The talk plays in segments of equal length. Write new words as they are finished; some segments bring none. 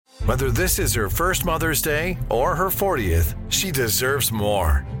Whether this is her first Mother's Day or her 40th, she deserves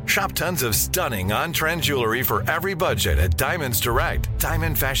more. Shop tons of stunning on-trend jewelry for every budget at Diamonds Direct.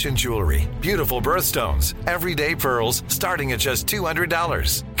 Diamond fashion jewelry, beautiful birthstones, everyday pearls starting at just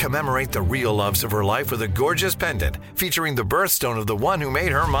 $200. Commemorate the real loves of her life with a gorgeous pendant featuring the birthstone of the one who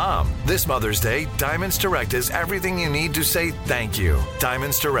made her mom. This Mother's Day, Diamonds Direct is everything you need to say thank you.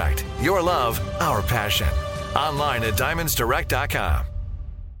 Diamonds Direct. Your love, our passion. Online at diamondsdirect.com.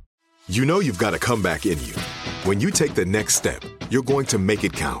 You know you've got a comeback in you. When you take the next step, you're going to make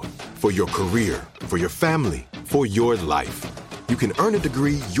it count. For your career, for your family, for your life. You can earn a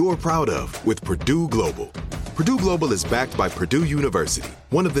degree you're proud of with Purdue Global. Purdue Global is backed by Purdue University,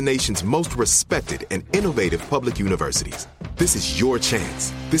 one of the nation's most respected and innovative public universities. This is your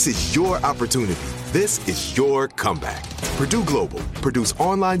chance. This is your opportunity. This is your comeback. Purdue Global, Purdue's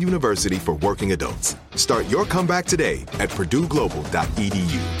online university for working adults. Start your comeback today at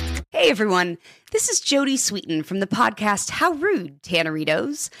purdueglobal.edu. Hey everyone, this is Jodie Sweetin from the podcast How Rude,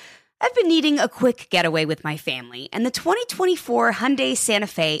 Tanneritos. I've been needing a quick getaway with my family, and the 2024 Hyundai Santa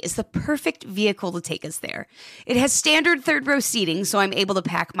Fe is the perfect vehicle to take us there. It has standard third-row seating, so I'm able to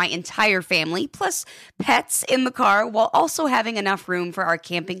pack my entire family, plus pets, in the car, while also having enough room for our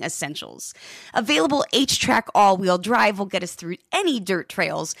camping essentials. Available H-Track all-wheel drive will get us through any dirt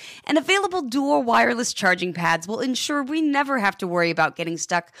trails, and available dual wireless charging pads will ensure we never have to worry about getting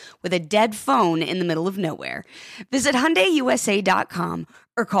stuck with a dead phone in the middle of nowhere. Visit HyundaiUSA.com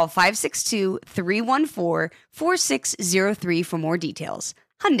or call 562-314-4603 for more details.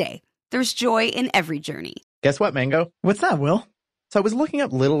 Hyundai, there's joy in every journey. Guess what, Mango? What's that, Will? So I was looking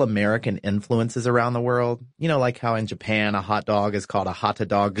up little American influences around the world. You know, like how in Japan a hot dog is called a hata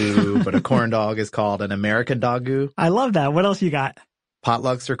dogu, but a corn dog is called an American dogu. I love that. What else you got?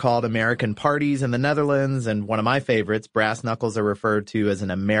 Potlucks are called American parties in the Netherlands, and one of my favorites, brass knuckles, are referred to as an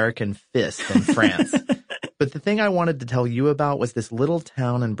American fist in France. But the thing I wanted to tell you about was this little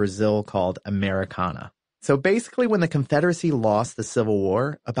town in Brazil called Americana. So basically, when the Confederacy lost the Civil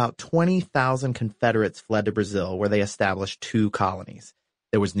War, about 20,000 Confederates fled to Brazil, where they established two colonies.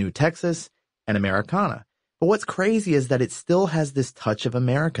 There was New Texas and Americana. But what's crazy is that it still has this touch of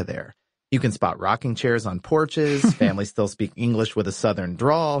America there. You can spot rocking chairs on porches, families still speak English with a southern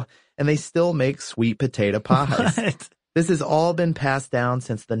drawl, and they still make sweet potato pies. What? This has all been passed down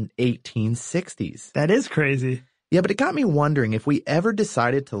since the 1860s. That is crazy. Yeah, but it got me wondering, if we ever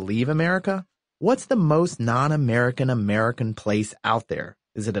decided to leave America, what's the most non-American American place out there?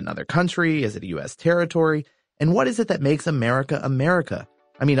 Is it another country? Is it a U.S. territory? And what is it that makes America America?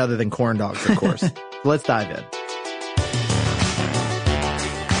 I mean, other than corn dogs, of course. So let's dive in.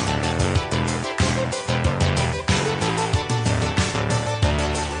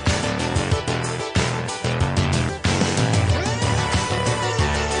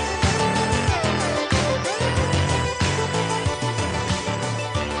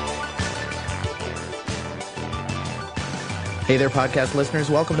 Hey there, podcast listeners.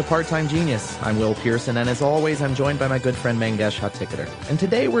 Welcome to Part-Time Genius. I'm Will Pearson, and as always, I'm joined by my good friend Mangesh Hattikudur. And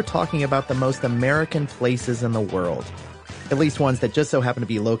today we're talking about the most American places in the world, at least ones that just so happen to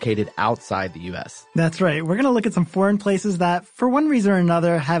be located outside the U.S. That's right. We're going to look at some foreign places that, for one reason or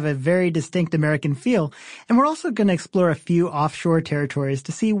another, have a very distinct American feel. And we're also going to explore a few offshore territories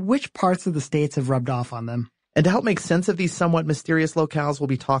to see which parts of the states have rubbed off on them. And to help make sense of these somewhat mysterious locales, we'll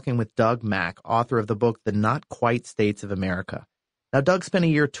be talking with Doug Mack, author of the book The Not Quite States of America. Now, Doug spent a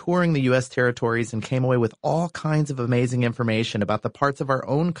year touring the U.S. territories and came away with all kinds of amazing information about the parts of our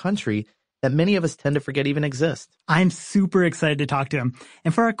own country that many of us tend to forget even exist. I'm super excited to talk to him.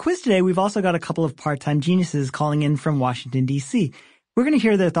 And for our quiz today, we've also got a couple of part-time geniuses calling in from Washington, D.C. We're going to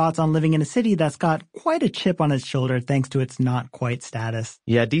hear their thoughts on living in a city that's got quite a chip on its shoulder thanks to its not quite status.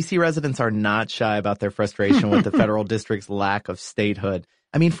 Yeah, D.C. residents are not shy about their frustration with the federal district's lack of statehood.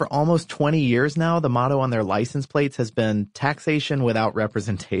 I mean, for almost 20 years now, the motto on their license plates has been taxation without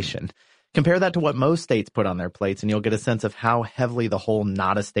representation. Compare that to what most states put on their plates, and you'll get a sense of how heavily the whole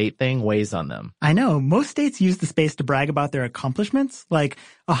not a state thing weighs on them. I know. Most states use the space to brag about their accomplishments. Like,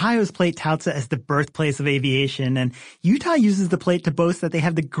 Ohio's plate touts it as the birthplace of aviation, and Utah uses the plate to boast that they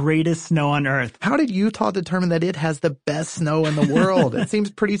have the greatest snow on Earth. How did Utah determine that it has the best snow in the world? It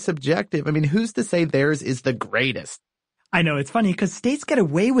seems pretty subjective. I mean, who's to say theirs is the greatest? I know, it's funny because states get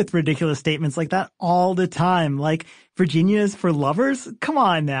away with ridiculous statements like that all the time. Like, Virginia's for lovers? Come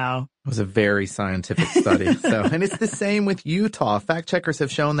on now. It was a very scientific study. And it's the same with Utah. Fact checkers have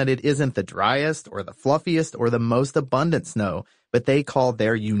shown that it isn't the driest or the fluffiest or the most abundant snow, but they call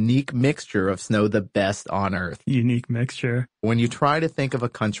their unique mixture of snow the best on Earth. Unique mixture. When you try to think of a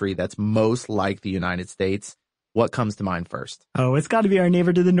country that's most like the United States, what comes to mind first? Oh, it's got to be our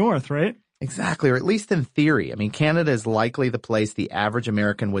neighbor to the north, right? Exactly, or at least in theory. I mean, Canada is likely the place the average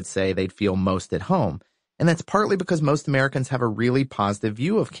American would say they'd feel most at home. And that's partly because most Americans have a really positive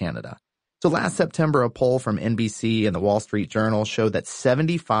view of Canada. So last September, a poll from NBC and the Wall Street Journal showed that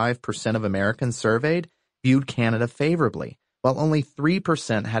 75% of Americans surveyed viewed Canada favorably, while only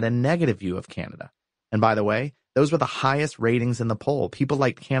 3% had a negative view of Canada. And by the way, those were the highest ratings in the poll. People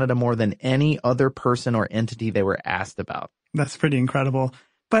liked Canada more than any other person or entity they were asked about. That's pretty incredible.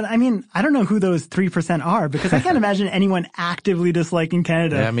 But I mean, I don't know who those 3% are because I can't imagine anyone actively disliking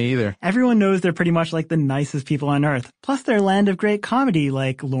Canada. Yeah, me either. Everyone knows they're pretty much like the nicest people on earth. Plus, they're a land of great comedy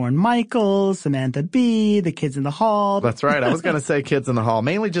like Lorne Michaels, Samantha Bee, The Kids in the Hall. That's right. I was going to say Kids in the Hall,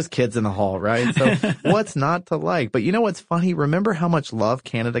 mainly just Kids in the Hall, right? So what's not to like? But you know what's funny? Remember how much love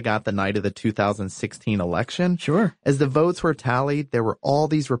Canada got the night of the 2016 election? Sure. As the votes were tallied, there were all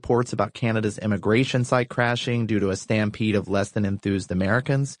these reports about Canada's immigration site crashing due to a stampede of less than enthused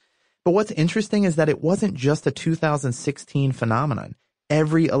Americans. But what's interesting is that it wasn't just a 2016 phenomenon.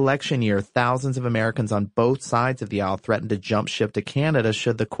 Every election year, thousands of Americans on both sides of the aisle threatened to jump ship to Canada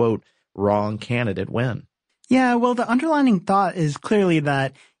should the, quote, wrong candidate win. Yeah, well, the underlining thought is clearly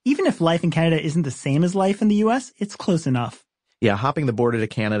that even if life in Canada isn't the same as life in the U.S., it's close enough. Yeah, hopping the border to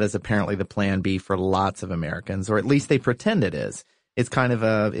Canada is apparently the plan B for lots of Americans, or at least they pretend it is. It's kind of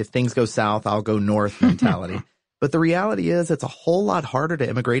a, if things go south, I'll go north mentality. But the reality is it's a whole lot harder to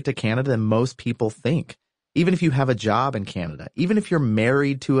immigrate to Canada than most people think. Even if you have a job in Canada, even if you're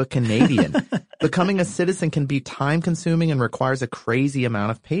married to a Canadian, becoming a citizen can be time-consuming and requires a crazy amount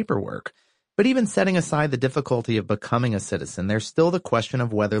of paperwork. But even setting aside the difficulty of becoming a citizen, there's still the question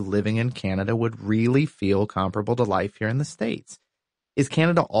of whether living in Canada would really feel comparable to life here in the States. Is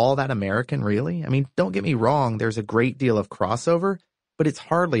Canada all that American, really? I mean, don't get me wrong, there's a great deal of crossover, but it's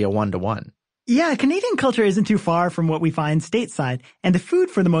hardly a one-to-one. Yeah, Canadian culture isn't too far from what we find stateside, and the food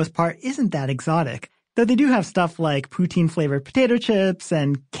for the most part isn't that exotic. Though they do have stuff like poutine-flavored potato chips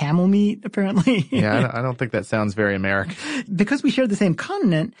and camel meat, apparently. Yeah, I don't think that sounds very American. Because we share the same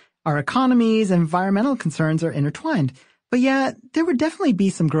continent, our economies and environmental concerns are intertwined. But yeah, there would definitely be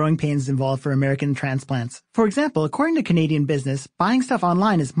some growing pains involved for American transplants. For example, according to Canadian Business, buying stuff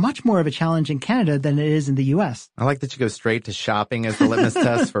online is much more of a challenge in Canada than it is in the U.S. I like that you go straight to shopping as the litmus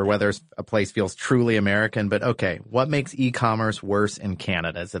test for whether a place feels truly American. But okay, what makes e-commerce worse in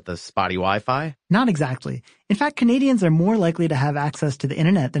Canada? Is it the spotty Wi-Fi? Not exactly. In fact, Canadians are more likely to have access to the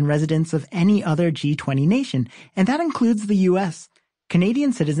internet than residents of any other G20 nation, and that includes the U.S.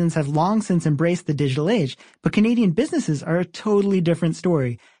 Canadian citizens have long since embraced the digital age, but Canadian businesses are a totally different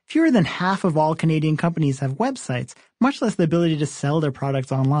story. Fewer than half of all Canadian companies have websites, much less the ability to sell their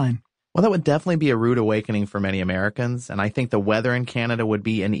products online. Well, that would definitely be a rude awakening for many Americans, and I think the weather in Canada would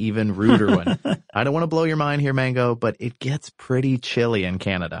be an even ruder one. I don't want to blow your mind here, Mango, but it gets pretty chilly in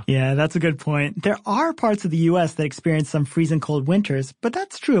Canada. Yeah, that's a good point. There are parts of the U.S. that experience some freezing cold winters, but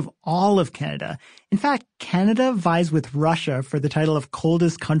that's true of all of Canada. In fact, Canada vies with Russia for the title of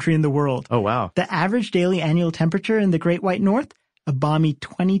coldest country in the world. Oh, wow. The average daily annual temperature in the Great White North? A balmy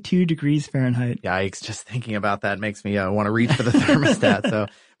 22 degrees Fahrenheit. Yikes, just thinking about that makes me want to reach for the thermostat.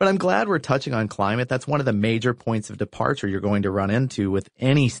 But I'm glad we're touching on climate. That's one of the major points of departure you're going to run into with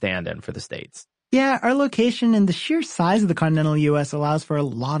any stand-in for the States. Yeah, our location and the sheer size of the continental U.S. allows for a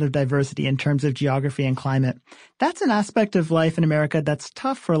lot of diversity in terms of geography and climate. That's an aspect of life in America that's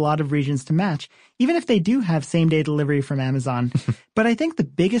tough for a lot of regions to match, even if they do have same-day delivery from Amazon. But I think the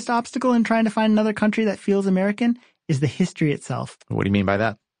biggest obstacle in trying to find another country that feels American is the history itself. What do you mean by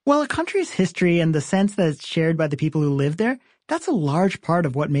that? Well, a country's history and the sense that it's shared by the people who live there, that's a large part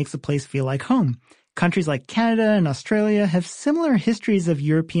of what makes a place feel like home. Countries like Canada and Australia have similar histories of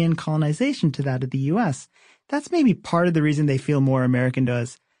European colonization to that of the U.S. That's maybe part of the reason they feel more American to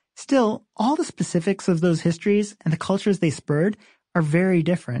us. Still, all the specifics of those histories and the cultures they spurred are very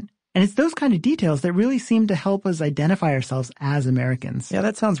different. And it's those kind of details that really seem to help us identify ourselves as Americans. Yeah,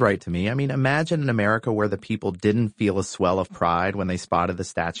 that sounds right to me. I mean, imagine an America where the people didn't feel a swell of pride when they spotted the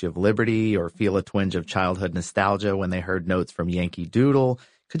Statue of Liberty or feel a twinge of childhood nostalgia when they heard notes from Yankee Doodle.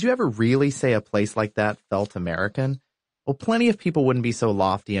 Could you ever really say a place like that felt American? Well, plenty of people wouldn't be so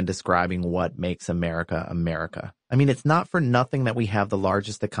lofty in describing what makes America America. I mean, it's not for nothing that we have the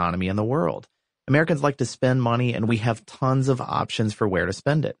largest economy in the world. Americans like to spend money, and we have tons of options for where to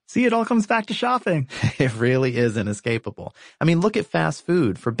spend it. See, it all comes back to shopping. It really is inescapable. I mean, look at fast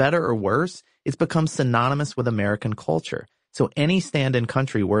food. For better or worse, it's become synonymous with American culture. So any stand-in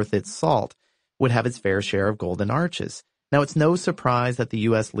country worth its salt would have its fair share of golden arches. Now, it's no surprise that the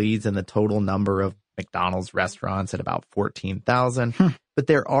U.S. leads in the total number of McDonald's restaurants at about 14,000, but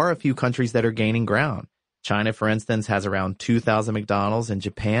there are a few countries that are gaining ground. China, for instance, has around 2,000 McDonald's, and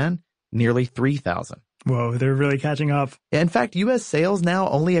Japan, nearly 3,000. Whoa, they're really catching up. In fact, U.S. sales now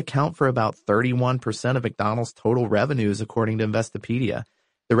only account for about 31% of McDonald's total revenues, according to Investopedia.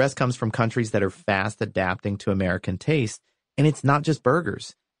 The rest comes from countries that are fast adapting to American taste. And it's not just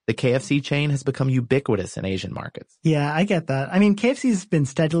burgers. The KFC chain has become ubiquitous in Asian markets. Yeah, I get that. I mean, KFC's been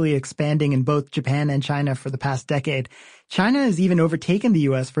steadily expanding in both Japan and China for the past decade. China has even overtaken the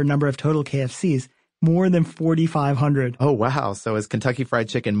U.S. for a number of total KFCs, more than 4,500. Oh, wow. So is Kentucky Fried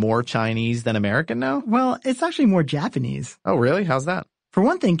Chicken more Chinese than American now? Well, it's actually more Japanese. Oh, really? How's that? For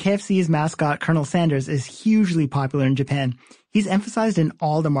one thing, KFC's mascot, Colonel Sanders, is hugely popular in Japan. He's emphasized in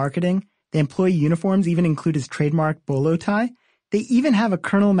all the marketing. The employee uniforms even include his trademark bolo tie. They even have a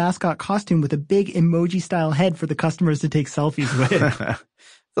Colonel mascot costume with a big emoji-style head for the customers to take selfies with.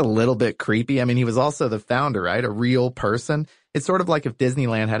 It's a little bit creepy. I mean, he was also the founder, right? A real person. It's sort of like if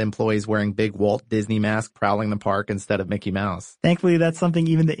Disneyland had employees wearing big Walt Disney masks prowling the park instead of Mickey Mouse. Thankfully, that's something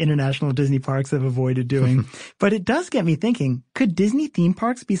even the international Disney parks have avoided doing. But it does get me thinking, could Disney theme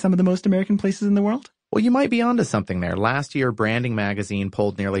parks be some of the most American places in the world? Well, you might be onto something there. Last year, Branding Magazine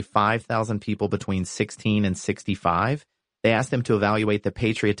polled nearly 5,000 people between 16 and 65. They asked them to evaluate the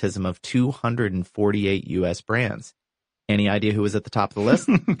patriotism of 248 U.S. brands. Any idea who was at the top of the list?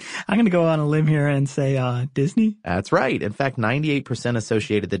 I'm going to go on a limb here and say Disney. That's right. In fact, 98%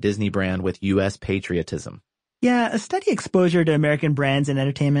 associated the Disney brand with U.S. patriotism. Yeah, a steady exposure to American brands and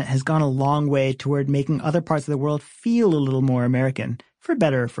entertainment has gone a long way toward making other parts of the world feel a little more American, for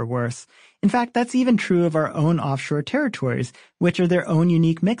better or for worse. In fact, that's even true of our own offshore territories, which are their own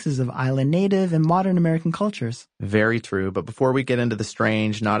unique mixes of island native and modern American cultures. Very true. But before we get into the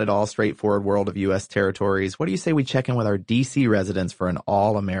strange, not at all straightforward world of U.S. territories, what do you say we check in with our D.C. residents for an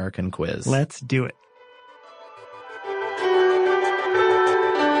all-American quiz? Let's do it.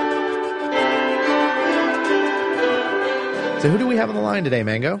 So who do we have on the line today,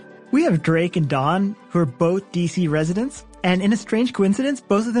 Mango? We have Drake and Dawn, who are both D.C. residents. And in a strange coincidence,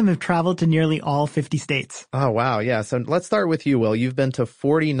 both of them have traveled to nearly all 50 states. Oh, wow. Yeah. So let's start with you, Will. You've been to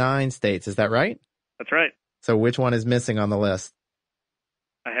 49 states. Is that right? That's right. So which one is missing on the list?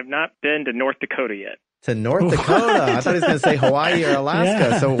 I have not been to North Dakota yet. To North Dakota? I thought he was going to say Hawaii or Alaska.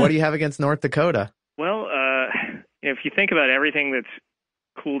 Yeah. So what do you have against North Dakota? Well, if you think about everything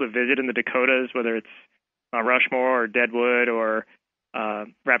that's cool to visit in the Dakotas, whether it's Mount Rushmore or Deadwood or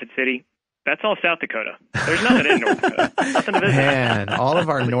Rapid City, that's all South Dakota. There's nothing in North Dakota. Nothing to visit. Man, all of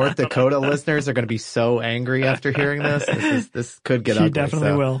our North Dakota listeners are going to be so angry after hearing this. This could get She ugly.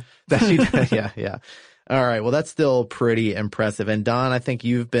 definitely will. Yeah. All right. Well, that's still pretty impressive. And Don, I think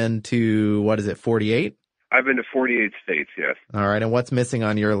you've been to, 48? I've been to 48 states, yes. All right. And what's missing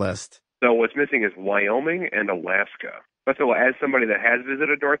on your list? So what's missing is Wyoming and Alaska. But so as somebody that has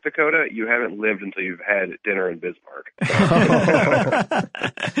visited North Dakota, you haven't lived until you've had dinner in Bismarck.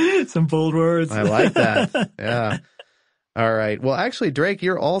 Some bold words. I like that. Yeah. All right. Well, actually, Drake,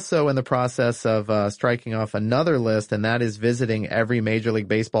 you're also in the process of striking off another list, and that is visiting every Major League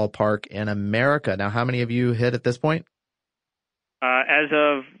Baseball park in America. Now, how many have you hit at this point? As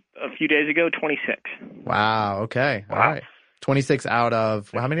of a few days ago, 26. Wow. Okay. Wow. All right. 26 out of,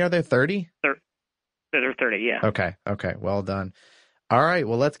 how many are there? 30? They're 30, yeah. Okay. Well done. All right.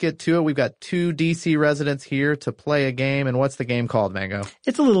 Well, let's get to it. We've got two D.C. residents here to play a game. And what's the game called, Mango?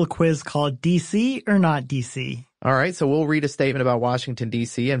 It's a little quiz called DC or Not DC. All right. So we'll read a statement about Washington,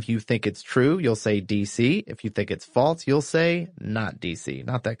 D.C. And if you think it's true, you'll say D.C. If you think it's false, you'll say not D.C.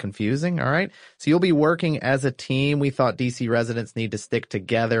 Not that confusing. All right. So you'll be working as a team. We thought D.C. residents need to stick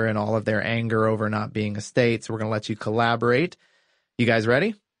together in all of their anger over not being a state. So we're going to let you collaborate. You guys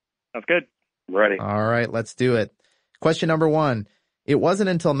ready? Sounds good. Ready. All right. Let's do it. Question number 1. It wasn't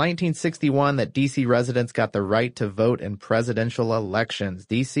until 1961 that D.C. residents got the right to vote in presidential elections.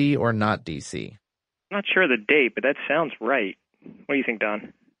 D.C. or not D.C.? I'm not sure of the date, but that sounds right. What do you think,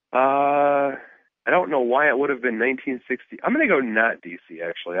 Don? I don't know why it would have been 1960. I'm going to go not D.C.,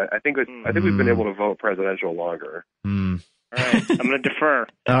 actually. I think we've been able to vote presidential longer. All right. I'm going to defer.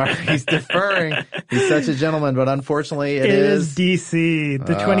 All right. He's deferring. He's such a gentleman, but unfortunately It is DC.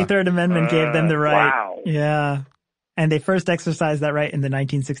 The 23rd Amendment gave them the right. Wow. Yeah. And they first exercised that right in the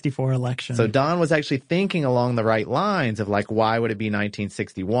 1964 election. So Don was actually thinking along the right lines of like, why would it be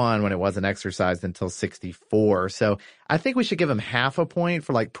 1961 when it wasn't exercised until 64? So I think we should give him half a point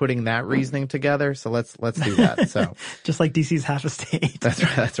for like putting that reasoning together. So let's do that. So just like DC's half a state.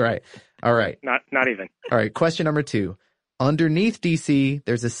 That's right. All right. Not even. All right. Question number 2. Underneath DC,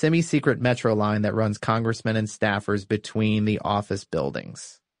 there's a semi-secret metro line that runs congressmen and staffers between the office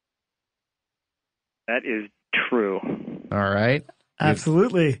buildings. That is true. All right.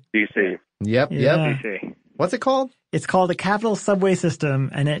 Absolutely. D.C. Yep. Yeah. DC. What's it called? It's called the Capital Subway System,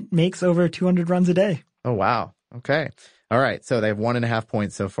 and it makes over 200 runs a day. Oh, wow. Okay. All right. So they have 1.5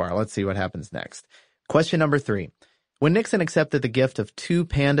 points so far. Let's see what happens next. Question number 3. When Nixon accepted the gift of 2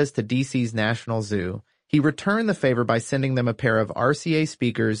 pandas to DC's National Zoo, he returned the favor by sending them a pair of RCA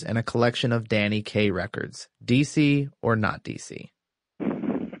speakers and a collection of Danny Kaye records. DC or not DC?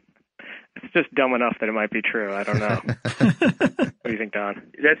 It's just dumb enough that it might be true. I don't know. What do you think, Don?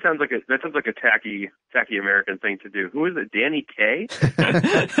 That sounds like a tacky American thing to do. Who is it? Danny Kaye?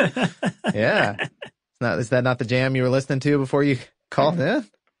 Yeah. Is that not the jam you were listening to before you called in?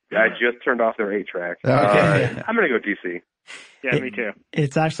 I just turned off their 8-track. Okay. I'm going to go DC. Yeah, me too.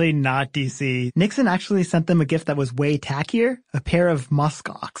 It's actually not DC. Nixon actually sent them a gift that was way tackier, a pair of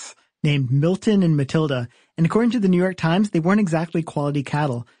muskox named Milton and Matilda. And according to the New York Times, they weren't exactly quality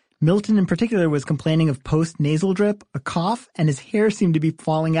cattle. Milton in particular was complaining of post-nasal drip, a cough, and his hair seemed to be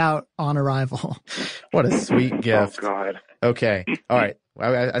falling out on arrival. What a sweet gift. Oh, God. Okay. All right.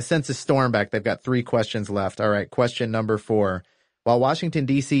 I sense a storm back. They've got 3 questions left. All right. Question number 4. While Washington,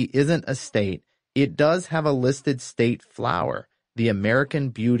 D.C. isn't a state, it does have a listed state flower, the American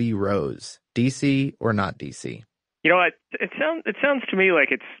Beauty Rose. D.C. or not D.C.? You know what? It sounds to me like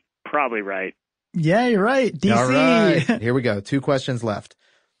it's probably right. Yeah, you're right. DC. All right. Here we go. 2 questions left.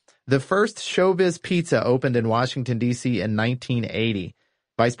 The first Showbiz Pizza opened in Washington, D.C. in 1980.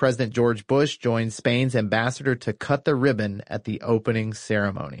 Vice President George Bush joined Spain's ambassador to cut the ribbon at the opening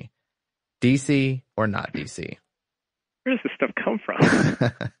ceremony. D.C. or not D.C.? Where does this stuff come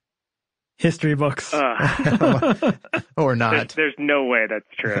from? History books. Or not. There's no way that's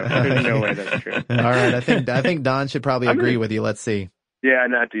true. There's no way that's true. All right. I think Don should probably agree with you. Let's see. Yeah,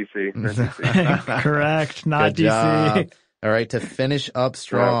 not DC. Not DC. Correct. Not Good DC. job. All right. To finish up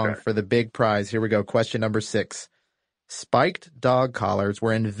strong Okay. for the big prize, here we go. Question number 6. Spiked dog collars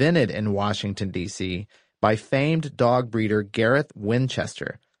were invented in Washington, D.C. by famed dog breeder Gareth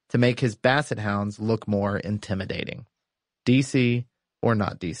Winchester to make his basset hounds look more intimidating. D.C. or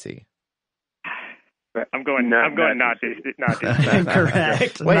not D.C.? I'm going not DC. Not DC.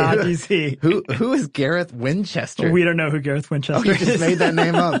 Correct. Wait, not who- DC. Who is Gareth Winchester? We don't know who Gareth Winchester You is. just made that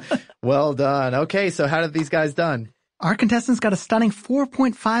name up. Well done. Okay, so how did these guys done? Our contestants got a stunning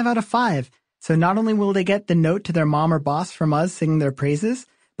 4.5 out of 5. So not only will they get the note to their mom or boss from us singing their praises,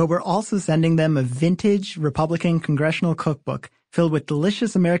 but we're also sending them a vintage Republican congressional cookbook filled with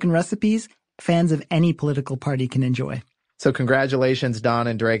delicious American recipes fans of any political party can enjoy. So congratulations, Don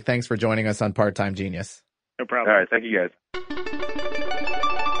and Drake. Thanks for joining us on Part-Time Genius. No problem. All right, thank you guys.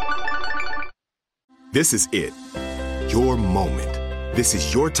 This is it. Your moment. This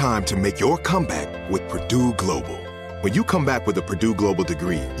is your time to make your comeback with Purdue Global. When you come back with a Purdue Global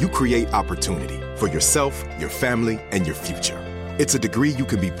degree, you create opportunity for yourself, your family, and your future. It's a degree you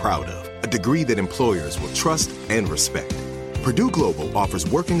can be proud of, a degree that employers will trust and respect. Purdue Global offers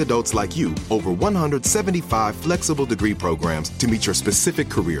working adults like you over 175 flexible degree programs to meet your specific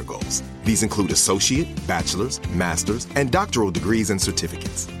career goals. These include associate, bachelor's, master's, and doctoral degrees and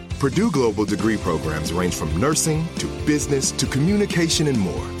certificates. Purdue Global degree programs range from nursing to business to communication and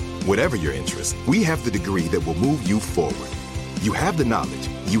more. Whatever your interest, we have the degree that will move you forward. You have the knowledge,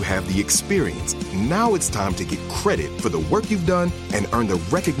 you have the experience. Now it's time to get credit for the work you've done and earn the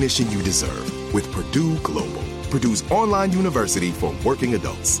recognition you deserve with Purdue Global, Purdue's online university for working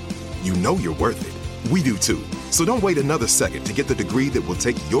adults. You know you're worth it. We do too. So don't wait another second to get the degree that will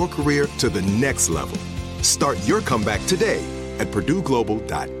take your career to the next level. Start your comeback today at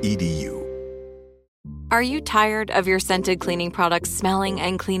purdueglobal.edu. Are you tired of your scented cleaning products smelling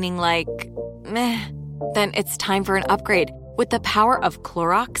and cleaning like meh? Then it's time for an upgrade with the power of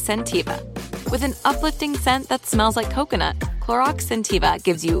Clorox Scentiva. With an uplifting scent that smells like coconut, Clorox Scentiva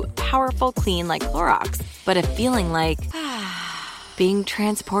gives you powerful clean like Clorox, but a feeling like being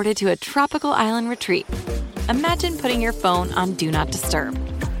transported to a tropical island retreat. Imagine putting your phone on Do Not Disturb,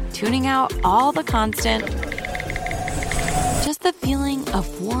 tuning out all the constant, just the feeling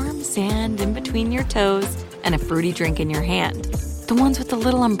of warm sand in between your toes and a fruity drink in your hand. The ones with the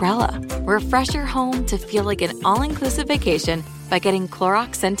little umbrella. Refresh your home to feel like an all-inclusive vacation by getting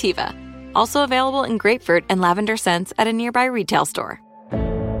Clorox Scentiva. Also available in grapefruit and lavender scents at a nearby retail store.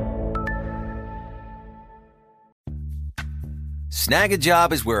 Snag a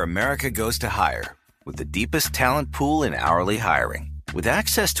Job is where America goes to hire, with the deepest talent pool in hourly hiring. With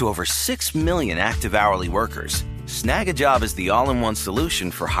access to over 6 million active hourly workers, Snag a Job is the all-in-one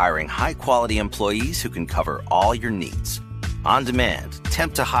solution for hiring high-quality employees who can cover all your needs. On demand,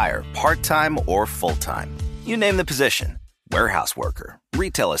 temp to hire, part-time or full-time. You name the position. Warehouse worker,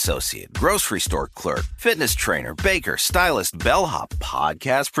 retail associate, grocery store clerk, fitness trainer, baker, stylist, bellhop,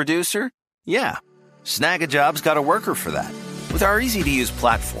 podcast producer. Yeah, Snag-a-Job's got a worker for that. With our easy-to-use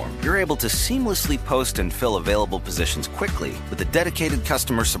platform, you're able to seamlessly post and fill available positions quickly with a dedicated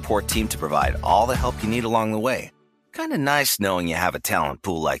customer support team to provide all the help you need along the way. Kind of nice knowing you have a talent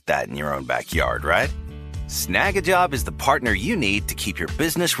pool like that in your own backyard, right? Snag-a-Job is the partner you need to keep your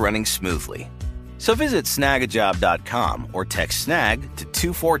business running smoothly. So visit snagajob.com or text snag to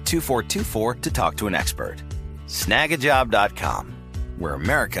 242424 to talk to an expert. Snagajob.com, where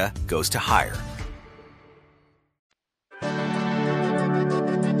America goes to hire.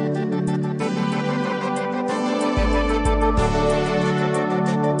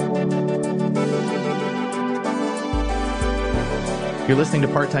 You're listening to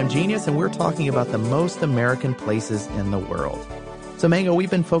Part-Time Genius, and we're talking about the most American places in the world. So, Mango, we've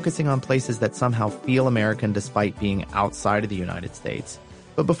been focusing on places that somehow feel American despite being outside of the United States.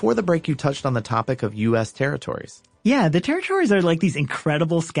 But before the break, you touched on the topic of U.S. territories. Yeah, the territories are like these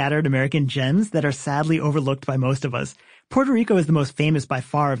incredible scattered American gems that are sadly overlooked by most of us. Puerto Rico is the most famous by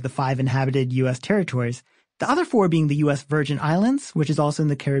far of the 5 inhabited U.S. territories. The other 4 being the U.S. Virgin Islands, which is also in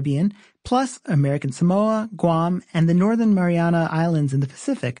the Caribbean, plus American Samoa, Guam, and the Northern Mariana Islands in the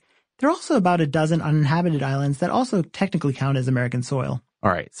Pacific. There are also about a dozen uninhabited islands that also technically count as American soil.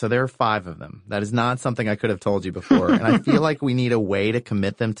 All right, so there are 5 of them. That is not something I could have told you before, and I feel like we need a way to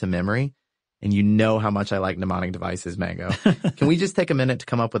commit them to memory. And you know how much I like mnemonic devices, Mango. Can we just take a minute to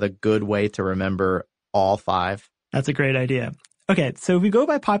come up with a good way to remember all 5? That's a great idea. Okay, so if we go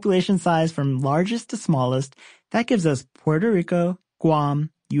by population size from largest to smallest, that gives us Puerto Rico, Guam,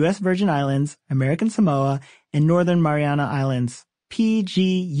 U.S. Virgin Islands, American Samoa, and Northern Mariana Islands.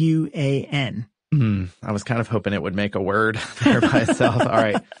 PGUAN. I was kind of hoping it would make a word there by itself. All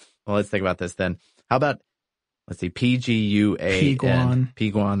right. Well, let's think about this then. How about, let's see, PGUAN.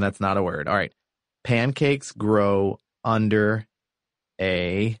 Piguan, that's not a word. All right. Pancakes grow under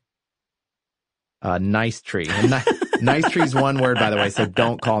a nice tree. Nice tree is one word, by the way, so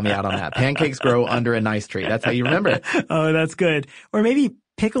don't call me out on that. Pancakes grow under a nice tree. That's how you remember it. Oh, that's good. Or maybe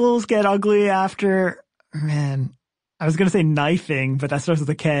pickles get ugly after, man, I was going to say knifing, but that starts with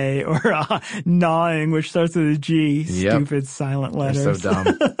a K, or gnawing, which starts with a G. Yep. Stupid silent letters. They're so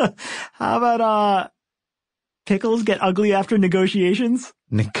dumb. How about pickles get ugly after negotiations?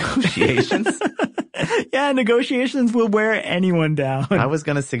 Negotiations? Yeah, negotiations will wear anyone down. I was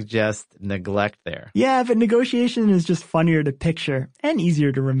going to suggest neglect there. Yeah, but negotiation is just funnier to picture and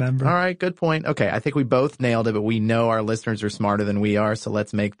easier to remember. All right, good point. Okay, I think we both nailed it, but we know our listeners are smarter than we are, so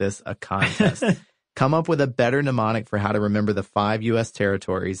let's make this a contest. Come up with a better mnemonic for how to remember the 5 U.S.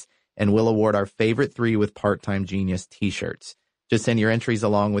 territories, and we'll award our favorite 3 with Part-Time Genius t-shirts. Just send your entries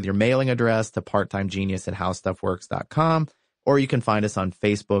along with your mailing address to parttimegenius@howstuffworks.com, or you can find us on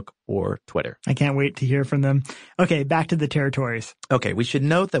Facebook or Twitter. I can't wait to hear from them. Okay, back to the territories. Okay, we should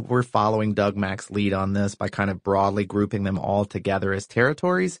note that we're following Doug Mack's lead on this by kind of broadly grouping them all together as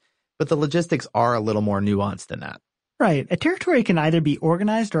territories, but the logistics are a little more nuanced than that. Right. A territory can either be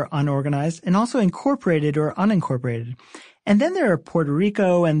organized or unorganized, and also incorporated or unincorporated. And then there are Puerto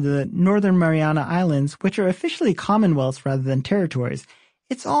Rico and the Northern Mariana Islands, which are officially commonwealths rather than territories.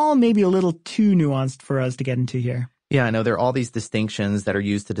 It's all maybe a little too nuanced for us to get into here. Yeah, I know there are all these distinctions that are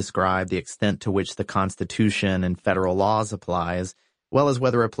used to describe the extent to which the Constitution and federal laws apply, as well as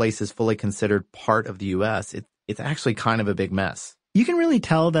whether a place is fully considered part of the U.S. It's actually kind of a big mess. You can really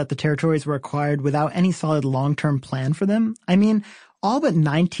tell that the territories were acquired without any solid long-term plan for them. I mean, all but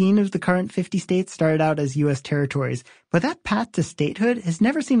 19 of the current 50 states started out as U.S. territories, but that path to statehood has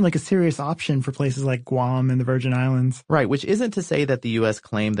never seemed like a serious option for places like Guam and the Virgin Islands. Right, which isn't to say that the U.S.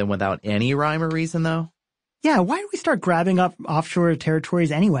 claimed them without any rhyme or reason, though. Yeah, why did we start grabbing up offshore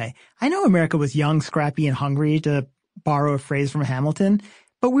territories anyway? I know America was young, scrappy, and hungry, to borrow a phrase from Hamilton,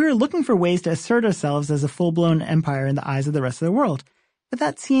 but we were looking for ways to assert ourselves as a full-blown empire in the eyes of the rest of the world. But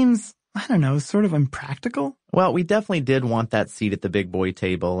that seems, I don't know, sort of impractical. Well, we definitely did want that seat at the big boy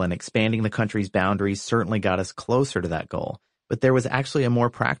table, and expanding the country's boundaries certainly got us closer to that goal. But there was actually a more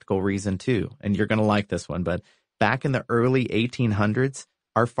practical reason, too, and you're going to like this one. But back in the early 1800s,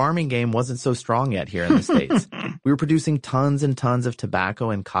 our farming game wasn't so strong yet here in the States. We were producing tons and tons of tobacco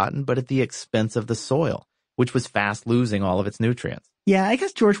and cotton, but at the expense of the soil, which was fast losing all of its nutrients. Yeah, I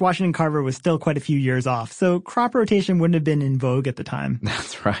guess George Washington Carver was still quite a few years off, so crop rotation wouldn't have been in vogue at the time.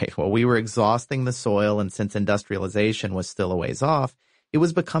 That's right. Well, we were exhausting the soil, and since industrialization was still a ways off, it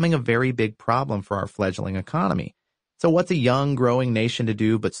was becoming a very big problem for our fledgling economy. So what's a young, growing nation to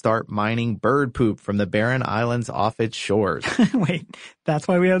do but start mining bird poop from the barren islands off its shores? Wait, that's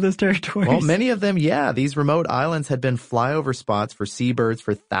why we have those territories? Well, many of them, yeah. These remote islands had been flyover spots for seabirds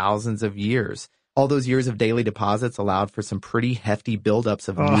for thousands of years. All those years of daily deposits allowed for some pretty hefty buildups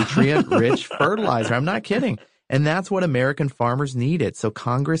of nutrient-rich fertilizer. I'm not kidding. And that's what American farmers needed. So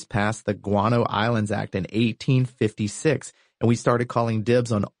Congress passed the Guano Islands Act in 1856, and we started calling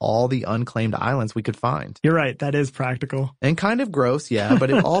dibs on all the unclaimed islands we could find. You're right. That is practical. And kind of gross, yeah, but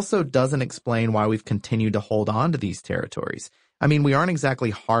it also doesn't explain why we've continued to hold on to these territories. I mean, we aren't exactly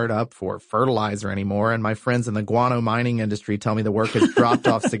hard up for fertilizer anymore, and my friends in the guano mining industry tell me the work has dropped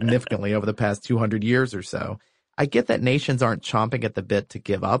off significantly over the past 200 years or so. I get that nations aren't chomping at the bit to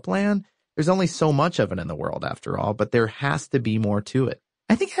give up land. There's only so much of it in the world, after all, but there has to be more to it.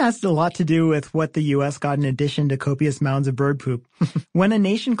 I think it has a lot to do with what the U.S. got in addition to copious mounds of bird poop. When a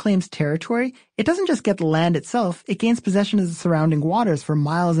nation claims territory, it doesn't just get the land itself, it gains possession of the surrounding waters for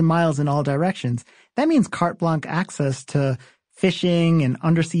miles and miles in all directions. That means carte blanche access to fishing and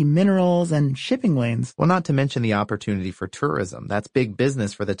undersea minerals and shipping lanes. Well, not to mention the opportunity for tourism. That's big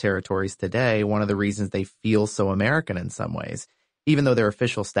business for the territories today, one of the reasons they feel so American in some ways, even though their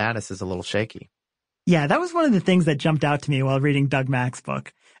official status is a little shaky. Yeah, that was one of the things that jumped out to me while reading Doug Mack's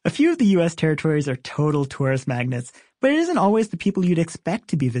book. A few of the U.S. territories are total tourist magnets, but it isn't always the people you'd expect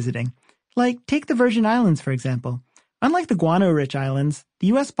to be visiting. Like, take the Virgin Islands, for example. Unlike the guano-rich islands, the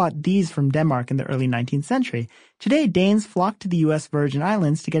U.S. bought these from Denmark in the early 19th century. Today, Danes flock to the U.S. Virgin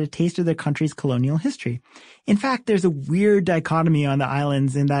Islands to get a taste of their country's colonial history. In fact, there's a weird dichotomy on the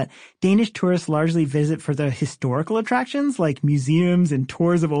islands in that Danish tourists largely visit for the historical attractions like museums and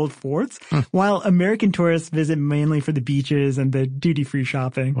tours of old forts, while American tourists visit mainly for the beaches and the duty-free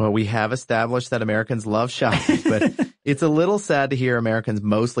shopping. Well, we have established that Americans love shopping, but it's a little sad to hear Americans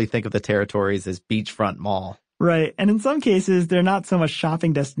mostly think of the territories as beachfront mall. Right. And in some cases, they're not so much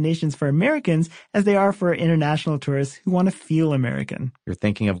shopping destinations for Americans as they are for international tourists who want to feel American. You're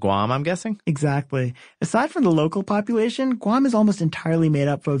thinking of Guam, I'm guessing? Exactly. Aside from the local population, Guam is almost entirely made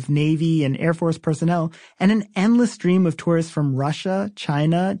up of Navy and Air Force personnel and an endless stream of tourists from Russia,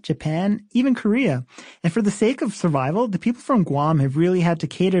 China, Japan, even Korea. And for the sake of survival, the people from Guam have really had to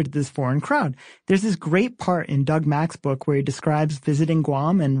cater to this foreign crowd. There's this great part in Doug Mack's book where he describes visiting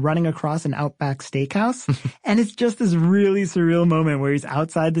Guam and running across an Outback Steakhouse. And it's just this really surreal moment where he's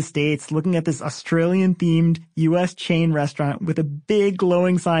outside the States looking at this Australian-themed U.S. chain restaurant with a big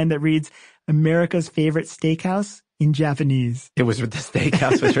glowing sign that reads, America's favorite steakhouse in Japanese. It was the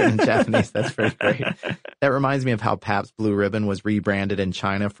steakhouse was written in Japanese. That's very great. That reminds me of how Pabst Blue Ribbon was rebranded in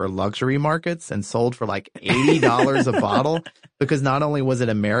China for luxury markets and sold for like $80 a bottle because not only was it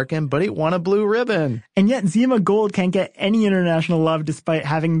American, but it won a blue ribbon. And yet Zima Gold can't get any international love despite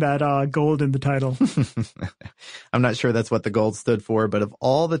having that gold in the title. I'm not sure that's what the gold stood for, but of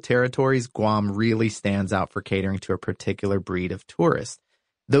all the territories, Guam really stands out for catering to a particular breed of tourists.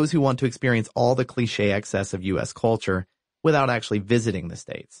 Those who want to experience all the cliche excess of U.S. culture without actually visiting the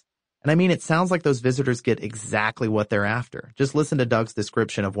States. And I mean, it sounds like those visitors get exactly what they're after. Just listen to Doug's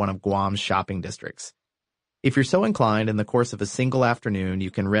description of one of Guam's shopping districts. If you're so inclined, in the course of a single afternoon,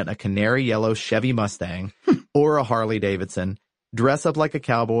 you can rent a canary yellow Chevy Mustang or a Harley Davidson, dress up like a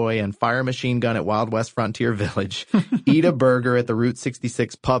cowboy and fire a machine gun at Wild West Frontier Village, eat a burger at the Route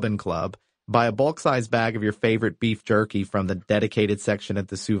 66 Pub and Club, buy a bulk-size bag of your favorite beef jerky from the dedicated section at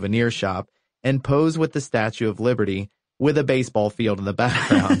the souvenir shop, and pose with the Statue of Liberty with a baseball field in the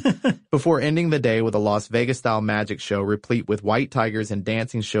background before ending the day with a Las Vegas-style magic show replete with white tigers and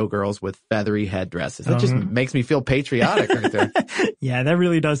dancing showgirls with feathery headdresses. That just makes me feel patriotic right there. Yeah, that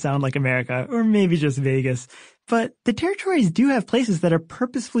really does sound like America, or maybe just Vegas. But the territories do have places that are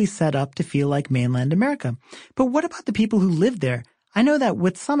purposefully set up to feel like mainland America. But what about the people who live there? I know that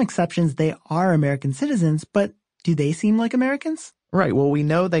with some exceptions, they are American citizens, but do they seem like Americans? Right. Well, we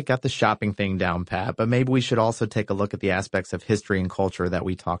know they got the shopping thing down pat, but maybe we should also take a look at the aspects of history and culture that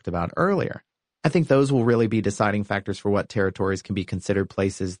we talked about earlier. I think those will really be deciding factors for what territories can be considered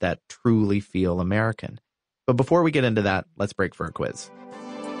places that truly feel American. But before we get into that, let's break for a quiz.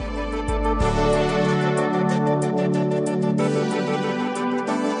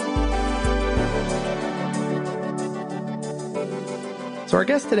 So our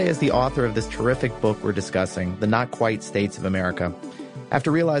guest today is the author of this terrific book we're discussing, The Not Quite States of America.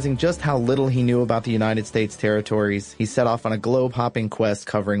 After realizing just how little he knew about the United States territories, he set off on a globe-hopping quest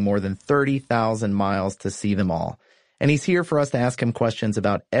covering more than 30,000 miles to see them all. And he's here for us to ask him questions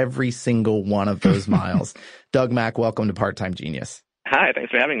about every single one of those miles. Doug Mack, welcome to Part-Time Genius. Hi, thanks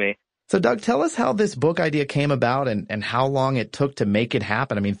for having me. So, Doug, tell us how this book idea came about and how long it took to make it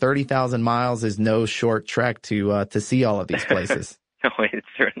happen. I mean, 30,000 miles is no short trek to see all of these places. No, it's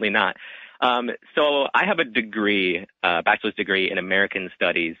certainly not. So I have a degree, bachelor's degree in American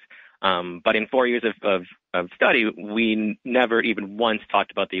Studies But in 4 years of study, we never even once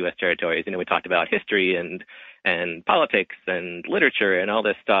talked about the U.S. territories. We talked about history and politics and literature and all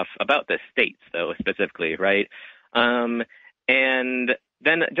this stuff about the states, though, specifically, right? And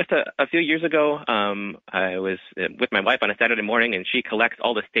then just a few years ago, I was with my wife on a Saturday morning, and she collects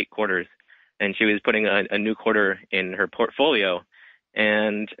all the state quarters, and she was putting a new quarter in her portfolio.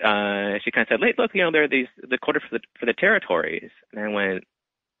 And she kind of said, look, there are the quarter for the territories. And I went,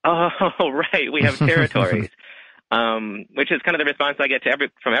 oh, right, we have territories. Which is kind of the response I get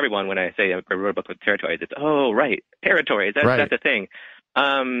from everyone when I say I wrote a book with territories. It's, oh, right, territories, that's the thing.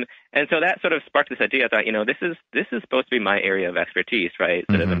 And so that sort of sparked this idea. I thought, this is supposed to be my area of expertise, right?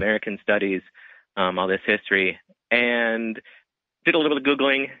 Sort of American studies, all this history, and did a little bit of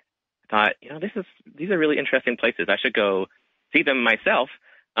Googling. Thought, these are really interesting places. I should go see them myself.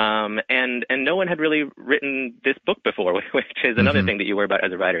 And no one had really written this book before, which is another thing that you worry about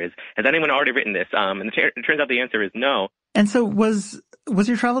as a writer is, has anyone already written this? And it turns out the answer is no. And so was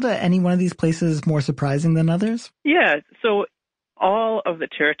your travel to any one of these places more surprising than others? Yeah. So all of the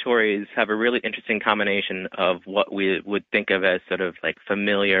territories have a really interesting combination of what we would think of as sort of like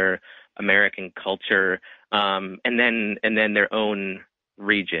familiar American culture, and then their own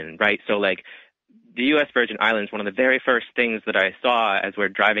region, right? So like the U.S. Virgin Islands, one of the very first things that I saw as we're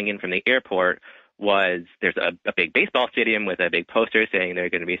driving in from the airport was there's a big baseball stadium with a big poster saying there are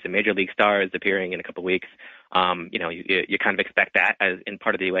going to be some major league stars appearing in a couple of weeks. You kind of expect that as in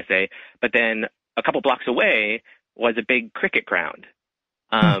part of the USA. But then a couple blocks away was a big cricket ground.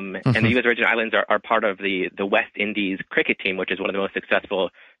 And the U.S. Virgin Islands are part of the West Indies cricket team, which is one of the most successful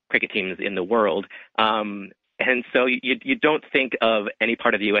cricket teams in the world. And so you don't think of any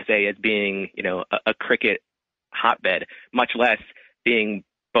part of the USA as being, a cricket hotbed, much less being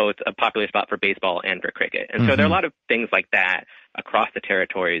both a popular spot for baseball and for cricket. And so there are a lot of things like that across the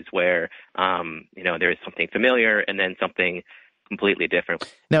territories where, there is something familiar and then something completely different.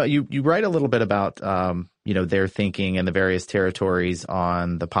 Now, you write a little bit about, their thinking and the various territories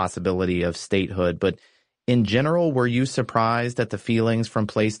on the possibility of statehood, but in general, were you surprised at the feelings from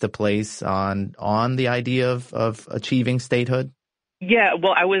place to place on the idea of achieving statehood? Yeah,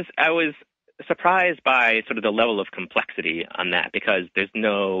 well, I was surprised by sort of the level of complexity on that because there's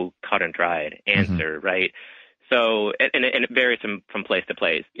no cut and dried answer, right? So, and it varies from place to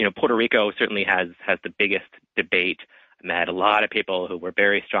place. Puerto Rico certainly has the biggest debate. I had a lot of people who were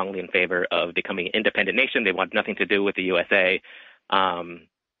very strongly in favor of becoming an independent nation. They want nothing to do with the USA.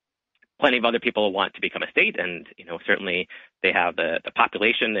 Plenty of other people want to become a state, and certainly they have the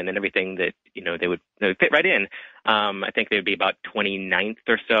population and everything that they would fit right in. I think they would be about 29th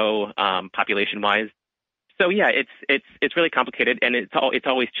or so population-wise. So yeah, it's really complicated, and it's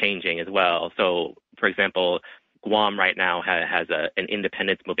always changing as well. So, for example, Guam right now has an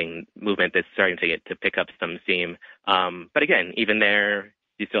independence movement that's starting to pick up some steam. But again, even there,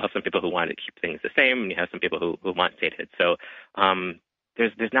 you still have some people who want to keep things the same, and you have some people who want statehood. So.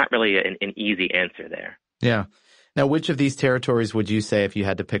 There's not really an easy answer there. Yeah. Now, which of these territories would you say, if you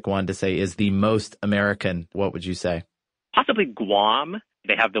had to pick one to say is the most American, what would you say? Possibly Guam.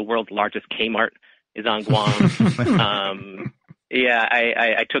 They have the world's largest Kmart is on Guam. Yeah,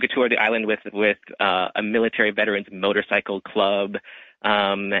 I took a tour of the island with a military veterans motorcycle club,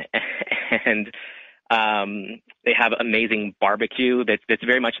 and they have amazing barbecue that's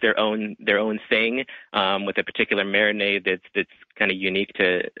very much their own thing, with a particular marinade that's kind of unique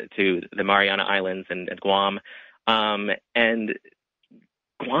to the Mariana Islands and Guam. And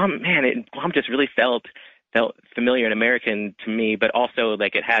Guam, Guam just really felt familiar and American to me, but also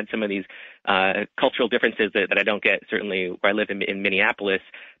like it had some of these cultural differences that I don't get certainly where I live in Minneapolis.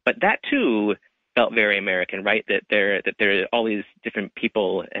 But that too felt very American, right? That there are all these different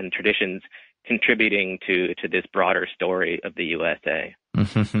people and traditions contributing to this broader story of the USA.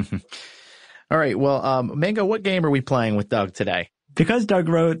 All right. Well, Mango, what game are we playing with Doug today? Because Doug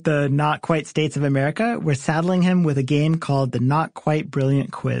wrote the Not Quite States of America, we're saddling him with a game called the Not Quite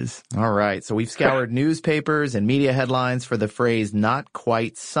Brilliant Quiz. All right. So we've scoured newspapers and media headlines for the phrase not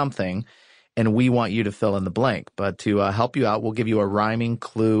quite something, and we want you to fill in the blank. But to help you out, we'll give you a rhyming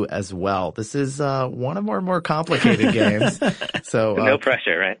clue as well. This is one of our more complicated games. So no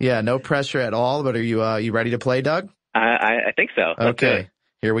pressure, right? Yeah, no pressure at all. But are you ready to play, Doug? I think so. Okay,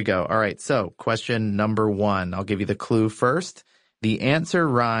 here we go. All right, so question number 1. I'll give you the clue first. The answer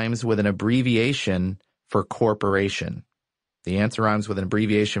rhymes with an abbreviation for corporation. The answer rhymes with an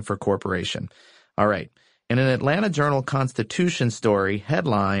abbreviation for corporation. All right. In an Atlanta Journal-Constitution story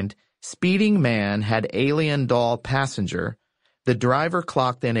headlined, "Speeding man had alien doll passenger. The driver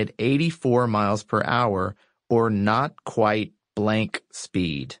clocked in at 84 miles per hour or not quite blank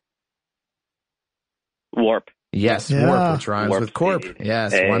speed." Warp. Yes, Yeah. warp, which rhymes Warp with corp. speed.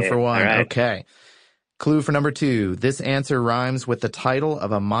 Yes, Hey, 1 for 1. all right. Okay. Clue for number 2. This answer rhymes with the title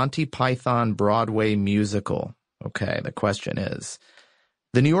of a Monty Python Broadway musical. Okay, the question is,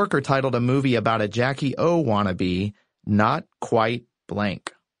 The New Yorker titled a movie about a Jackie O wannabe, not quite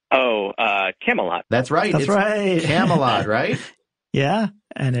blank. Oh, Camelot. That's right. That's It's right. Camelot, right? Yeah,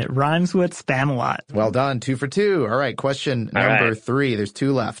 and it rhymes with Spamalot. Well done. 2 for 2. All right, question All number right. 3. There's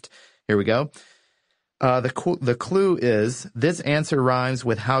 2 left. Here we go. The clue is, this answer rhymes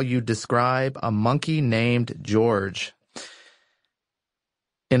with how you describe a monkey named George.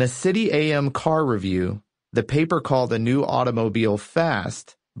 In a City AM car review, the paper called a new automobile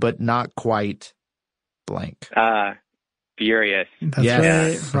fast, but not quite blank. Furious. That's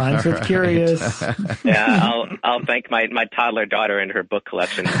Yes. right. Rhymes All with right. curious. Yeah, I'll thank my toddler daughter and her book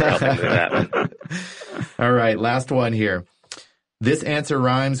collection for helping me with that one. All right, last one here. This answer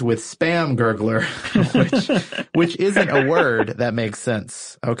rhymes with spam gurgler, which isn't a word that makes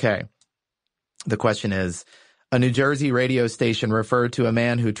sense. Okay. The question is, a New Jersey radio station referred to a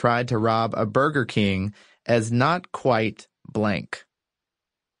man who tried to rob a Burger King as not quite blank.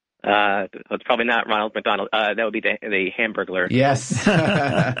 It's probably not Ronald McDonald. That would be the Hamburglar. Yes.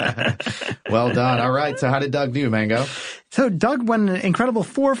 Well done. All right. So how did Doug do, Mango? So Doug won an incredible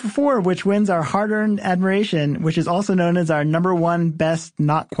 4 for 4, which wins our hard-earned admiration, which is also known as our #1 best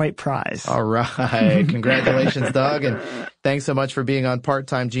not quite prize. All right. Congratulations, Doug. And thanks so much for being on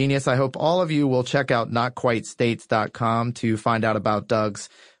Part-Time Genius. I hope all of you will check out notquitestates.com to find out about Doug's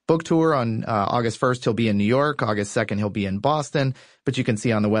book tour. On August 1st, he'll be in New York. August 2nd, he'll be in Boston. But you can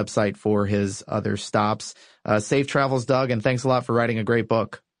see on the website for his other stops. Safe travels, Doug, and thanks a lot for writing a great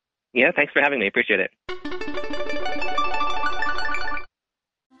book. Yeah, thanks for having me. Appreciate it.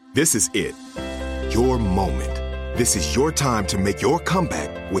 This is it. Your moment. This is your time to make your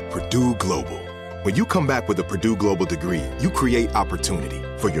comeback with Purdue Global. When you come back with a Purdue Global degree, you create opportunity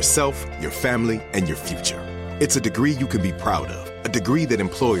for yourself, your family, and your future. It's a degree you can be proud of, a degree that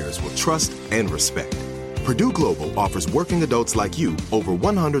employers will trust and respect. Purdue Global offers working adults like you over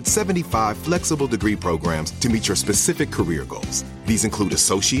 175 flexible degree programs to meet your specific career goals. These include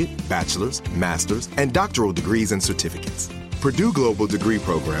associate, bachelor's, master's, and doctoral degrees and certificates. Purdue Global degree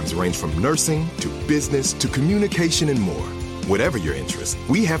programs range from nursing to business to communication and more. Whatever your interest,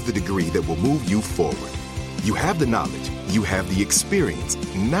 we have the degree that will move you forward. You have the knowledge, you have the experience.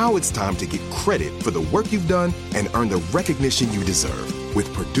 Now it's time to get credit for the work you've done and earn the recognition you deserve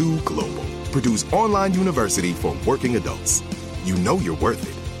with Purdue Global, Purdue's online university for working adults. You know you're worth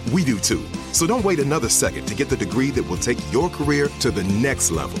it. We do too. So don't wait another second to get the degree that will take your career to the next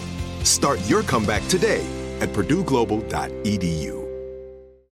level. Start your comeback today at purdueglobal.edu.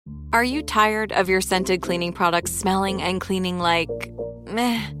 Are you tired of your scented cleaning products smelling and cleaning like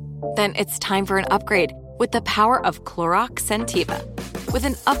meh? Then it's time for an upgrade with the power of Clorox Scentiva. With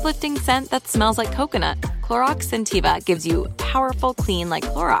an uplifting scent that smells like coconut, Clorox Scentiva gives you powerful clean like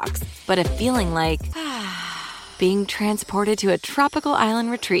Clorox, but a feeling like being transported to a tropical island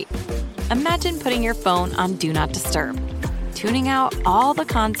retreat. Imagine putting your phone on Do Not Disturb, tuning out all the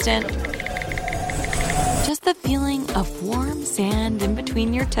constant, just the feeling of warm sand in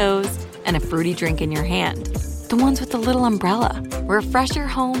between your toes and a fruity drink in your hand. The ones with the little umbrella. Refresh your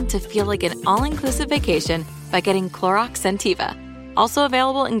home to feel like an all-inclusive vacation by getting Clorox Scentiva. Also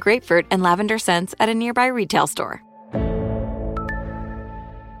available in grapefruit and lavender scents at a nearby retail store.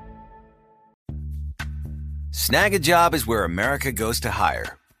 Snag a Job is where America goes to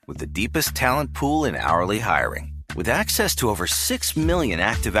hire, with the deepest talent pool in hourly hiring. With access to over 6 million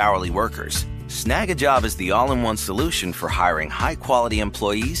active hourly workers, Snag a Job is the all-in-one solution for hiring high-quality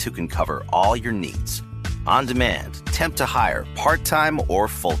employees who can cover all your needs. On demand, temp to hire, part-time or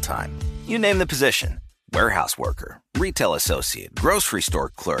full-time. You name the position. Warehouse worker, retail associate, grocery store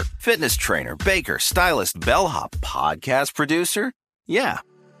clerk, fitness trainer, baker, stylist, bellhop, podcast producer. Yeah,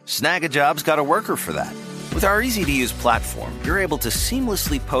 Snag a Job's got a worker for that. With our easy-to-use platform, you're able to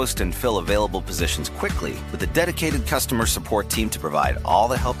seamlessly post and fill available positions quickly with a dedicated customer support team to provide all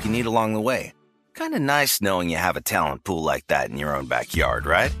the help you need along the way. Kind of nice knowing you have a talent pool like that in your own backyard,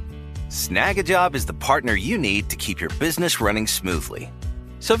 right? Snag a Job is the partner you need to keep your business running smoothly.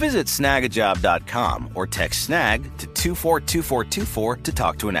 So visit snagajob.com or text snag to 242424 to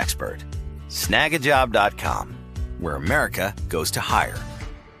talk to an expert. Snagajob.com, where America goes to hire.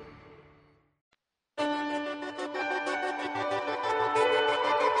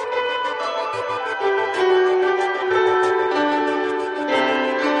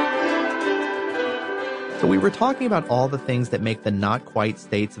 So we were talking about all the things that make the not quite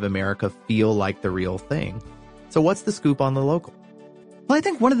states of America feel like the real thing. So what's the scoop on the local? Well, I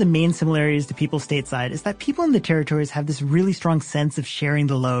think one of the main similarities to people stateside is that people in the territories have this really strong sense of sharing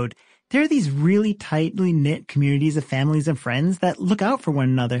the load. There are these really tightly knit communities of families and friends that look out for one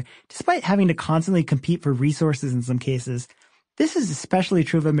another, despite having to constantly compete for resources in some cases. This is especially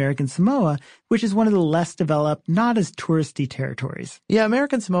true of American Samoa, which is one of the less developed, not as touristy territories. Yeah,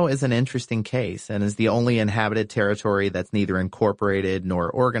 American Samoa is an interesting case and is the only inhabited territory that's neither incorporated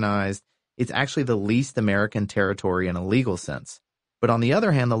nor organized. It's actually the least American territory in a legal sense. But on the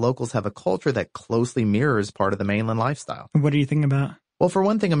other hand, the locals have a culture that closely mirrors part of the mainland lifestyle. What are you thinking about? Well, for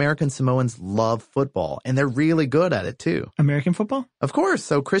one thing, American Samoans love football, and they're really good at it, too. American football? Of course.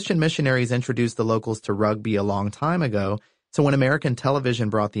 So Christian missionaries introduced the locals to rugby a long time ago. So when American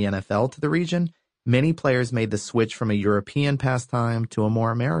television brought the NFL to the region, many players made the switch from a European pastime to a more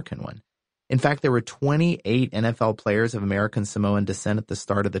American one. In fact, there were 28 NFL players of American Samoan descent at the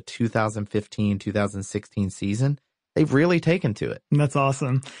start of the 2015-2016 season. They've really taken to it. That's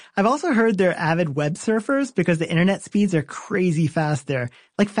awesome. I've also heard they're avid web surfers because the internet speeds are crazy fast there,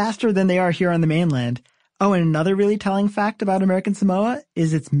 like faster than they are here on the mainland. Oh, and another really telling fact about American Samoa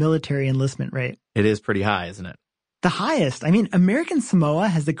is its military enlistment rate. It is pretty high, isn't it? The highest. I mean, American Samoa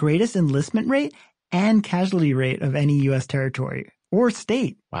has the greatest enlistment rate and casualty rate of any U.S. territory or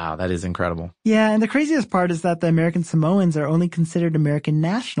state. Wow, that is incredible. Yeah, and the craziest part is that the American Samoans are only considered American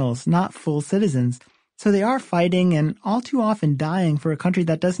nationals, not full citizens. So they are fighting and all too often dying for a country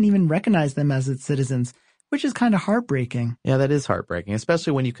that doesn't even recognize them as its citizens, which is kind of heartbreaking. Yeah, that is heartbreaking,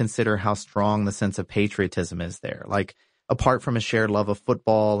 especially when you consider how strong the sense of patriotism is there. Like, apart from a shared love of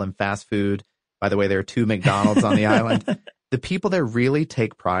football and fast food, by the way, there are 2 McDonald's on the island, the people there really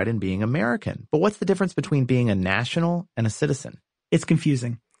take pride in being American. But what's the difference between being a national and a citizen? It's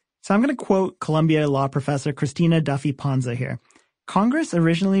confusing. So I'm going to quote Columbia law professor Christina Duffy Ponza here. Congress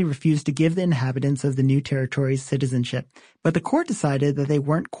originally refused to give the inhabitants of the new territories citizenship, but the court decided that they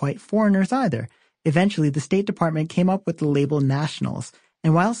weren't quite foreigners either. Eventually, the State Department came up with the label nationals,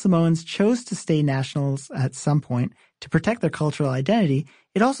 and while Samoans chose to stay nationals at some point to protect their cultural identity,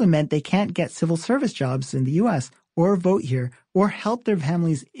 it also meant they can't get civil service jobs in the U.S. or vote here or help their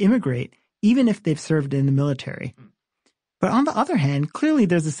families immigrate, even if they've served in the military. But on the other hand, clearly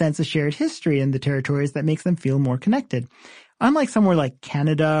there's a sense of shared history in the territories that makes them feel more connected. Unlike somewhere like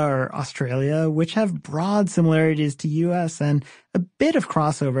Canada or Australia, which have broad similarities to U.S. and a bit of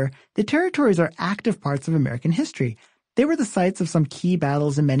crossover, the territories are active parts of American history. They were the sites of some key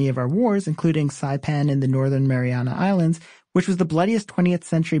battles in many of our wars, including Saipan in the Northern Mariana Islands, which was the bloodiest 20th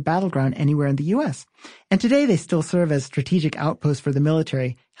century battleground anywhere in the U.S. And today they still serve as strategic outposts for the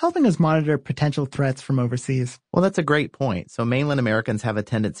military, helping us monitor potential threats from overseas. Well, that's a great point. So mainland Americans have a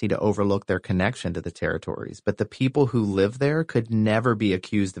tendency to overlook their connection to the territories, but the people who live there could never be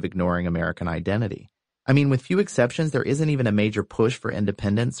accused of ignoring American identity. I mean, with few exceptions, there isn't even a major push for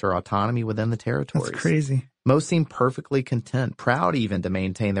independence or autonomy within the territories. That's crazy. Most seem perfectly content, proud even to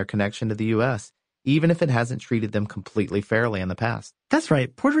maintain their connection to the U.S., even if it hasn't treated them completely fairly in the past. That's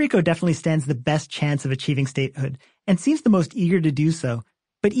right. Puerto Rico definitely stands the best chance of achieving statehood and seems the most eager to do so.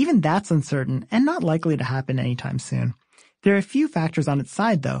 But even that's uncertain and not likely to happen anytime soon. There are a few factors on its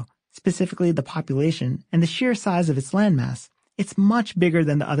side, though, specifically the population and the sheer size of its landmass. It's much bigger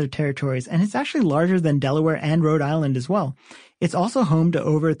than the other territories, and it's actually larger than Delaware and Rhode Island as well. It's also home to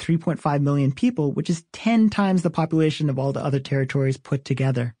over 3.5 million people, which is 10 times the population of all the other territories put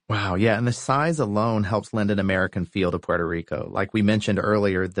together. Wow, yeah, and the size alone helps lend an American feel to Puerto Rico. Like we mentioned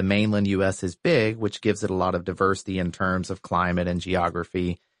earlier, the mainland U.S. is big, which gives it a lot of diversity in terms of climate and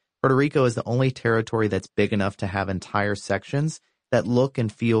geography. Puerto Rico is the only territory that's big enough to have entire sections that look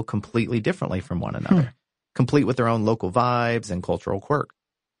and feel completely differently from one another, complete with their own local vibes and cultural quirk.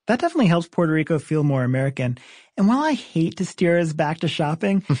 That definitely helps Puerto Rico feel more American. And while I hate to steer us back to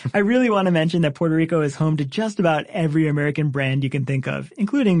shopping, I really want to mention that Puerto Rico is home to just about every American brand you can think of,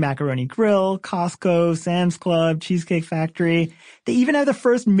 including Macaroni Grill, Costco, Sam's Club, Cheesecake Factory. They even have the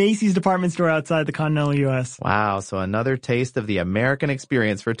first Macy's department store outside the continental U.S. Wow, so another taste of the American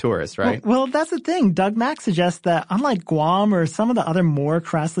experience for tourists, right? Well, that's the thing. Doug Mack suggests that unlike Guam or some of the other more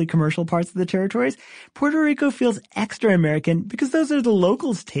crassly commercial parts of the territories, Puerto Rico feels extra American because those are the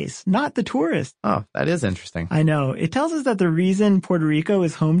locals' tastes, not the tourists. Oh, that is interesting. I know. It tells us that the reason Puerto Rico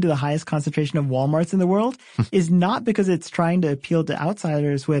is home to the highest concentration of Walmarts in the world is not because it's trying to appeal to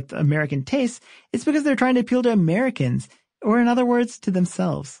outsiders with American tastes. It's because they're trying to appeal to Americans, or in other words, to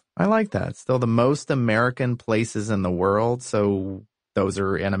themselves. I like that. Still the most American places in the world, so those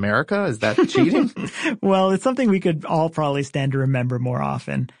are in America? Is that cheating? Well, it's something we could all probably stand to remember more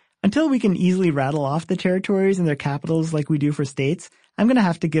often. Until we can easily rattle off the territories and their capitals like we do for states, I'm going to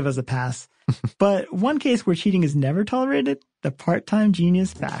have to give us a pass. But one case where cheating is never tolerated the Part-Time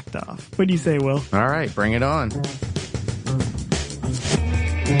Genius Fact Off. What do you say, Will? All right, bring it on.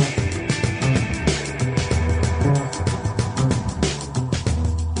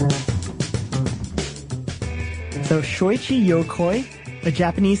 So Shoichi Yokoi, a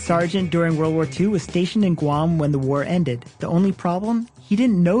Japanese sergeant during World War II, was stationed in Guam when the war ended. The only problem? He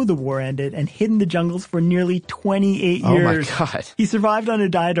didn't know the war ended and hid in the jungles for nearly 28 years. Oh my God. He survived on a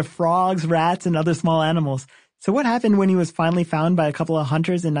diet of frogs, rats, and other small animals. So what happened when he was finally found by a couple of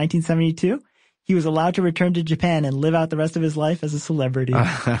hunters in 1972? He was allowed to return to Japan and live out the rest of his life as a celebrity.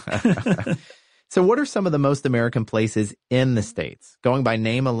 So what are some of the most American places in the States? Going by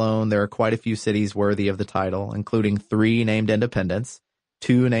name alone, there are quite a few cities worthy of the title, including 3 named Independence,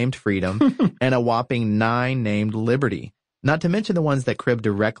 2 named Freedom, and a whopping 9 named Liberty. Not to mention the ones that crib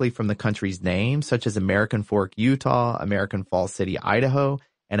directly from the country's name, such as American Fork, Utah, American Falls City, Idaho,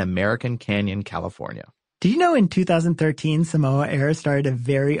 and American Canyon, California. Did you know in 2013, Samoa Air started a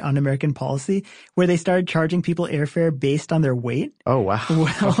very un-American policy where they started charging people airfare based on their weight? Oh, wow.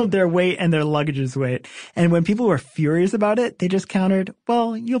 Well, their weight and their luggage's weight. And when people were furious about it, they just countered,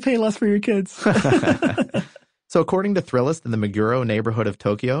 well, you'll pay less for your kids. So according to Thrillist in the Meguro neighborhood of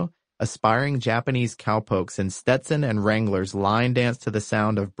Tokyo, aspiring Japanese cowpokes in Stetson and Wranglers line dance to the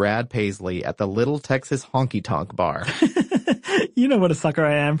sound of Brad Paisley at the Little Texas Honky Tonk Bar. You know what a sucker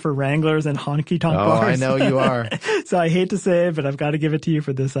I am for Wranglers and honky-tonk bars. Oh, I know you are. So I hate to say it, but I've got to give it to you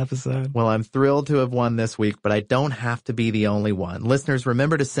for this episode. Well, I'm thrilled to have won this week, but I don't have to be the only one. Listeners,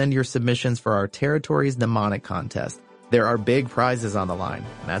 remember to send your submissions for our Territories Mnemonic contest. There are big prizes on the line.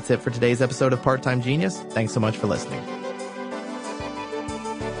 And that's it for today's episode of Part-Time Genius. Thanks so much for listening.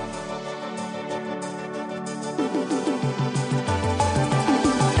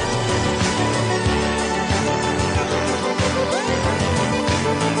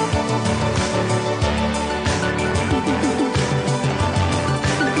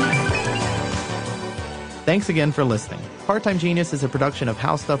 Thanks again for listening. Part-Time Genius is a production of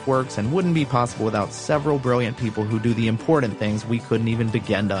How Stuff Works and wouldn't be possible without several brilliant people who do the important things we couldn't even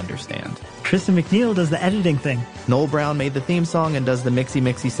begin to understand. Tristan McNeil does the editing thing. Noel Brown made the theme song and does the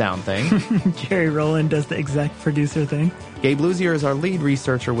mixy sound thing. Jerry Rowland does the exec producer thing. Gabe Luzier is our lead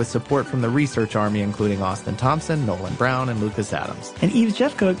researcher with support from the research army, including Austin Thompson, Nolan Brown, and Lucas Adams. And Eves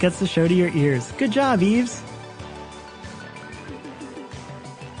Jeffcoat gets the show to your ears. Good job, Eves.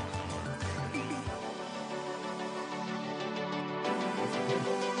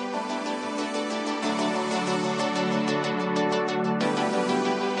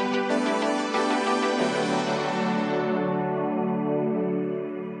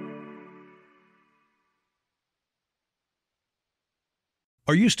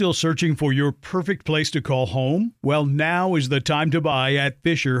 Are you still searching for your perfect place to call home? Well, now is the time to buy at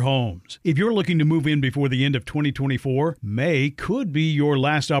Fisher Homes. If you're looking to move in before the end of 2024, May could be your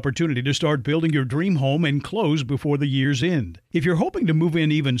last opportunity to start building your dream home and close before the year's end. If you're hoping to move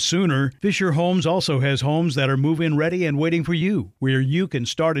in even sooner, Fisher Homes also has homes that are move-in ready and waiting for you, where you can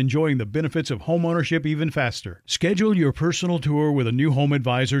start enjoying the benefits of homeownership even faster. Schedule your personal tour with a new home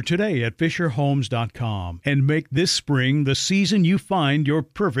advisor today at FisherHomes.com and make this spring the season you find your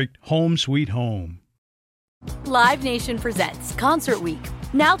perfect home sweet home. Live Nation presents Concert Week.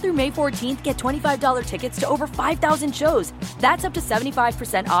 Now through May 14th, get $25 tickets to over 5,000 shows. That's up to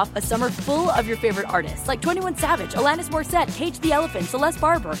 75% off a summer full of your favorite artists like 21 Savage, Alanis Morissette, Cage the Elephant, Celeste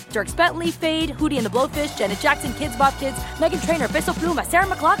Barber, Dierks Bentley, Fade, Hootie and the Blowfish, Janet Jackson, Kids Bop Kids, Meghan Trainor, Peso Pluma, Sarah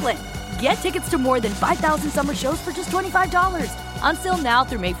McLachlan. Get tickets to more than 5,000 summer shows for just $25. Until now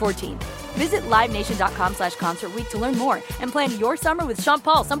through May 14th. Visit LiveNation.com/Concert Week to learn more and plan your summer with Sean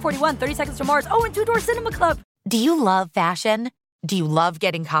Paul, Sum 41, 30 Seconds to Mars, and Two Door Cinema Club. Do you love fashion? Do you love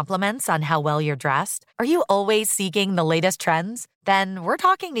getting compliments on how well you're dressed? Are you always seeking the latest trends? Then we're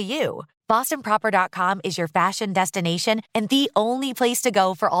talking to you. BostonProper.com is your fashion destination and the only place to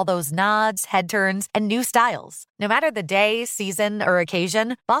go for all those nods, head turns, and new styles. No matter the day, season, or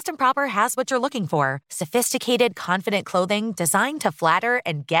occasion, Boston Proper has what you're looking for. Sophisticated, confident clothing designed to flatter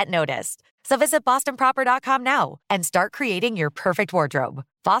and get noticed. So visit BostonProper.com now and start creating your perfect wardrobe.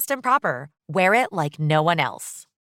 Boston Proper. Wear it like no one else.